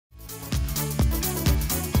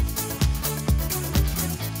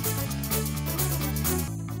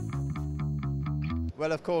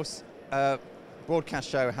Well, of course, broadcast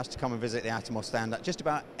show has to come and visit the Atomos stand. At just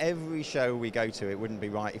about every show we go to, it wouldn't be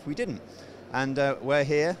right if we didn't. And we're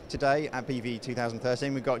here today at BVE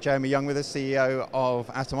 2013. We've got Jeromy Young with us, CEO of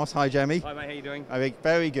Atomos. Hi, Jeromy. Hi, mate. How you doing?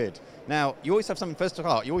 Very good. Now, you always have something, first of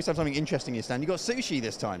all, you always have something interesting in your stand. You've got sushi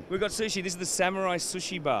this time. We've got sushi. This is the Samurai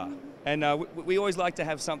Sushi Bar. And we always like to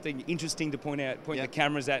have something interesting to point the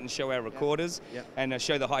cameras at and show our recorders and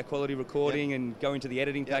show the high quality recording and go into the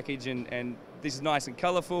editing package. And this is nice and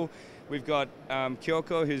colourful. We've got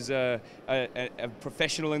Kyoko, who's a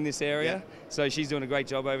professional in this area, so she's doing a great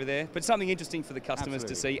job over there. But something interesting for the customers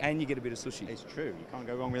to see, and you get a bit of sushi. It's true, you can't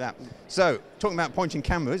go wrong with that. So, talking about pointing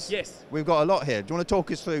cameras, yes, we've got a lot here. Do you want to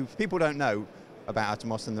talk us through, people don't know about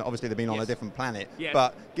Atomos, and obviously they've been on a different planet,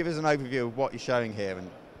 but give us an overview of what you're showing here.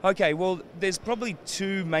 Okay, well, there's probably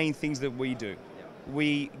two main things that we do.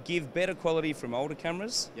 We give better quality from older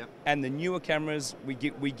cameras, and the newer cameras, we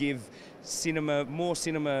give more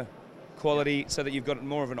cinema quality so that you've got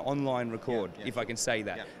more of an online record, if I can say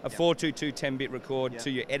that. A 422 10-bit record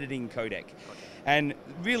to your editing codec. And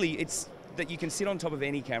really, it's that you can sit on top of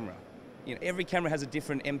any camera. You know, every camera has a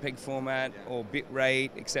different MPEG format or bit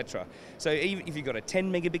rate, etc. So even if you've got a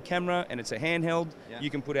 10 megabit camera and it's a handheld,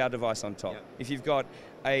 you can put our device on top. If you've got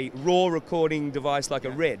a raw recording device like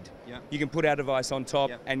a RED, you can put our device on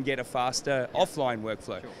top and get a faster offline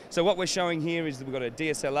workflow. So what we're showing here is that we've got a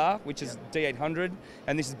DSLR, which is D800,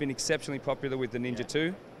 and this has been exceptionally popular with the Ninja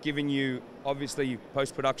 2, giving you, obviously,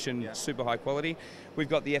 post-production super high quality. We've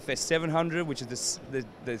got the FS700, which is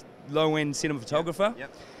the low-end cinematographer.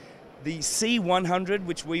 The C100,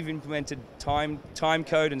 which we've implemented time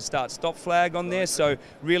code and start-stop flag on there, so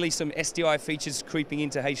really some SDI features creeping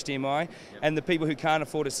into HDMI, and the people who can't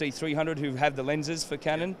afford a C300, who have the lenses for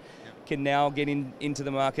Canon, can now get into the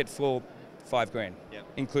market for $5 grand,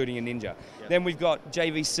 including a Ninja. Then we've got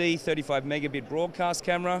JVC 35 megabit broadcast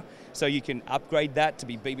camera, so you can upgrade that to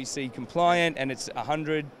be BBC compliant, and it's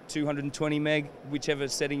 100, 220 meg, whichever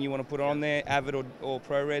setting you want to put on there, Avid or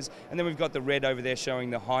ProRes. And then we've got the RED over there showing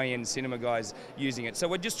the high-end cinema guys using it. So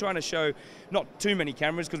we're just trying to show not too many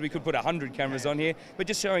cameras, because we could put 100 cameras on here, but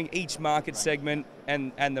just showing each market segment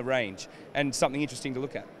and the range, and something interesting to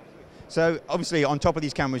look at. So obviously on top of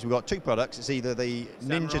these cameras we've got two products. It's either the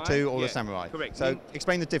Ninja 2 or the Samurai. Correct. So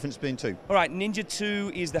explain the difference between two. All right, Ninja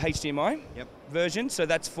 2 is the HDMI version. So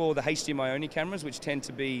that's for the HDMI only cameras, which tend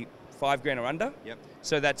to be $5 grand or under.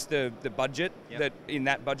 So that's the budget, that in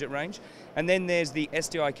that budget range. And then there's the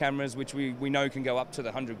SDI cameras, which we know can go up to the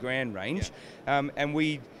 100 grand range. And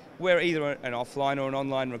we're either an offline or an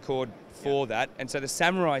online record for that, and so the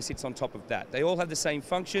Samurai sits on top of that. They all have the same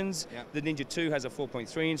functions. The Ninja 2 has a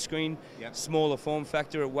 4.3-inch screen, smaller form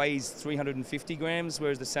factor. It weighs 350 grams,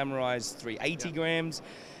 whereas the Samurai is 380 grams.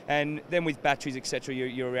 And then with batteries, etc.,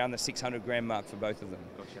 you're around the 600 gram mark for both of them.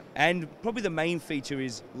 And probably the main feature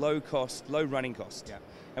is low running cost.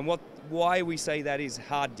 And why we say that is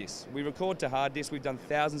hard disk. We record to hard disk. We've done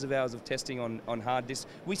thousands of hours of testing on hard disk.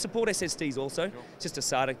 We support SSDs also, just a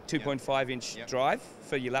SATA 2.5-inch drive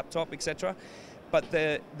for your laptop, etc. But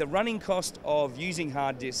the running cost of using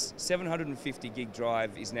hard disks, 750 gig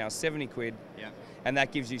drive is now 70 quid, and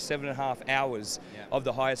that gives you 7.5 hours of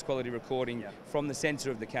the highest quality recording from the sensor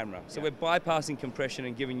of the camera. So we're bypassing compression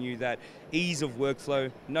and giving you that ease of workflow,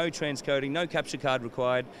 no transcoding, no capture card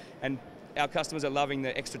required, and our customers are loving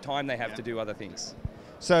the extra time they have to do other things.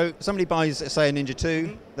 So somebody buys, say, a Ninja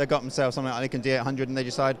 2, they've got themselves something like a D800, and they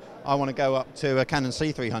decide, I want to go up to a Canon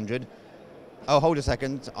C300. Oh, hold a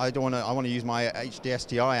second, I want to use my HD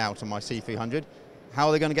SDI out on my C300. How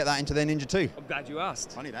are they going to get that into their Ninja 2? I'm glad you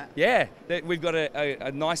asked. Funny that. Yeah, we've got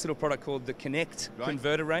a nice little product called the Connect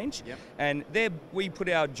converter range, and there we put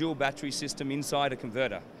our dual battery system inside a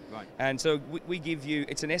converter. And so we give you,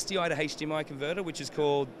 it's an SDI to HDMI converter, which is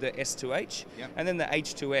called the S2H, and then the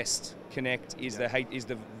H2S Connect is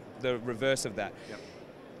the reverse of that.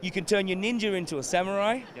 You can turn your Ninja into a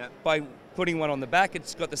Samurai by putting one on the back.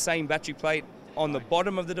 It's got the same battery plate on the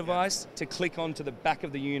bottom of the device to click onto the back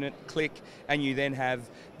of the unit, and you then have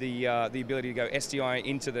the ability to go SDI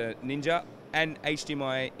into the Ninja and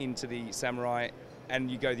HDMI into the Samurai,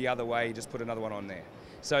 and you go the other way, just put another one on there.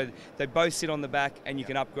 So they both sit on the back, and you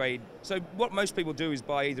can upgrade. So what most people do is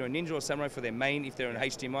buy either a Ninja or Samurai for their main, if they're an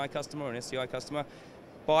HDMI customer or an SDI customer,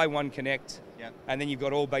 buy one Connect, and then you've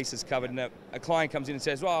got all bases covered. And a client comes in and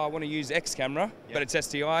says, well, I want to use X camera, but it's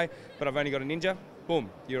SDI, but I've only got a Ninja. Boom,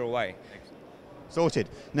 you're away. Sorted.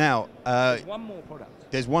 Now, there's one more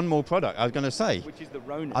product. There's one more product, I was going to say. Which is the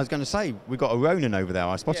Ronin. I was going to say, we've got a Ronin over there.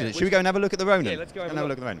 I spotted it. Should we go and have a look at the Ronin? Yeah, let's go and have a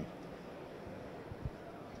look at the Ronin.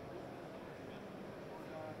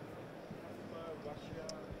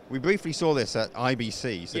 We briefly saw this at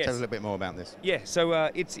IBC, so Yes. tell us a little bit more about this. Yeah,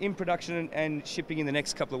 so it's in production and shipping in the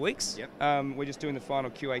next couple of weeks. Yep. We're just doing the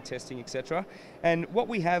final QA testing, etc. And what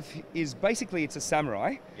we have is basically it's a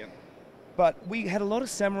Samurai. Yep. But we had a lot of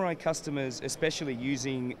Samurai customers, especially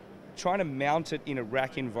trying to mount it in a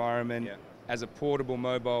rack environment as a portable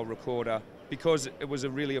mobile recorder because it was a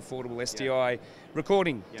really affordable SDI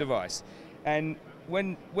recording device. And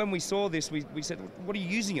when we saw this, we said, what are you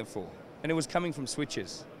using it for? And it was coming from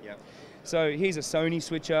switches. So here's a Sony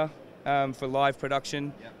switcher for live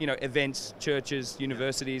production, you know, events, churches,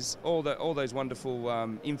 universities, all those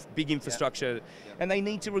wonderful big infrastructure. And they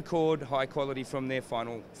need to record high quality from their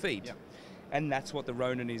final feed. And that's what the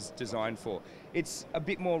Ronin is designed for. It's a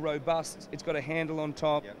bit more robust. It's got a handle on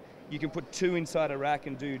top. You can put two inside a rack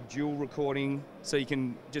and do dual recording, so you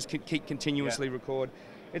can just keep continuously record.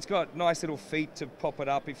 It's got nice little feet to pop it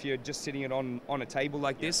up if you're just sitting it on a table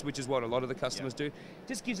like this, which is what a lot of the customers do.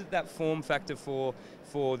 Just gives it that form factor for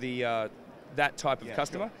the that type of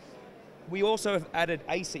customer. Sure. We also have added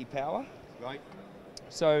AC power. Right.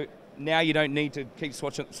 So now you don't need to keep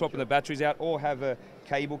swapping the batteries out or have a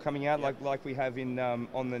cable coming out like we have in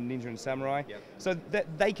on the Ninja and Samurai. So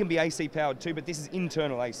that they can be AC powered too, but this is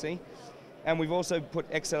internal AC. And we've also put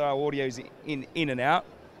XLR audios in and out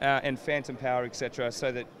and phantom power, etc.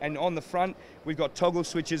 So that, and on the front we've got toggle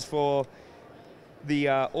switches for the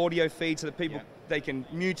audio feed, so that people they can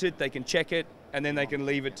mute it, they can check it, and then they can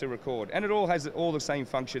leave it to record. And it all has all the same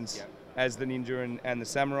functions as the Ninja and the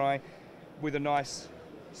Samurai, with a nice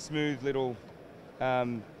smooth little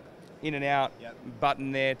in and out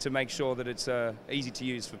button there to make sure that it's easy to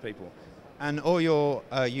use for people. And all your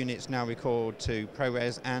units now record to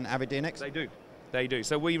ProRes and Avid DNX? They do.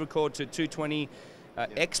 So we record to 220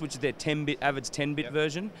 X, which is their 10-bit, Avid's 10-bit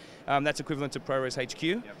version. That's equivalent to ProRes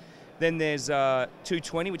HQ. Then there's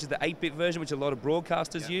 220, which is the 8-bit version, which a lot of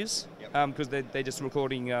broadcasters use, because they're just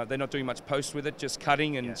recording, they're not doing much post with it, just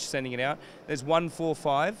cutting and sending it out. There's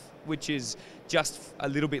 145, which is just a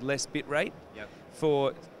little bit less bit rate.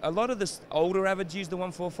 For a lot of the older Avids use the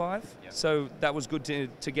 145, so that was good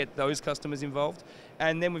to get those customers involved.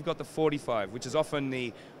 And then we've got the 45, which is often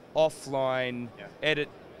the offline edit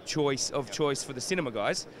choice for the cinema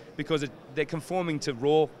guys, because they're conforming to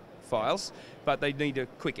RAW files, but they need a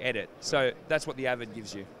quick edit. So that's what the Avid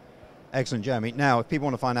gives you. Excellent, Jeromy. Now, if people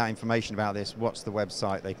want to find out information about this, what's the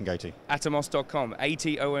website they can go to? Atomos.com,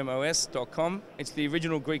 atomos.com. It's the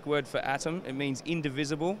original Greek word for atom. It means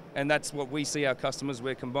indivisible, and that's what we see our customers.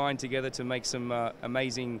 We're combined together to make some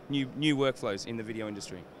amazing new workflows in the video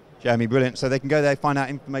industry. Jeromy, brilliant. So they can go there, find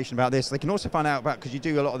out information about this. They can also find out about, because you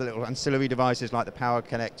do a lot of the little ancillary devices like the power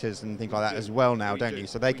connectors and things like that as well now, don't you?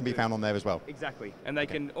 So they can be found on there as well. Exactly. And they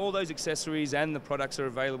can, all those accessories and the products are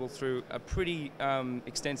available through a pretty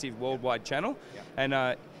extensive worldwide channel. And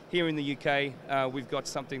here in the UK, we've got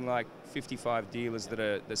something like 55 dealers that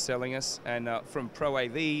are selling us, and from Pro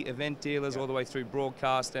AV event dealers all the way through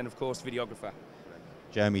broadcast and, of course, videographer.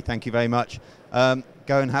 Jeromy, thank you very much.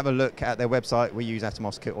 Go and have a look at their website. We use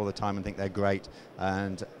Atomos Kit all the time and think they're great.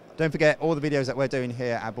 And don't forget, all the videos that we're doing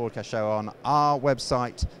here at Broadcast Show on our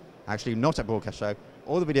website, actually not at Broadcast Show,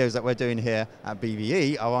 all the videos that we're doing here at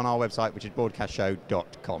BVE are on our website, which is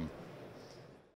broadcastshow.com.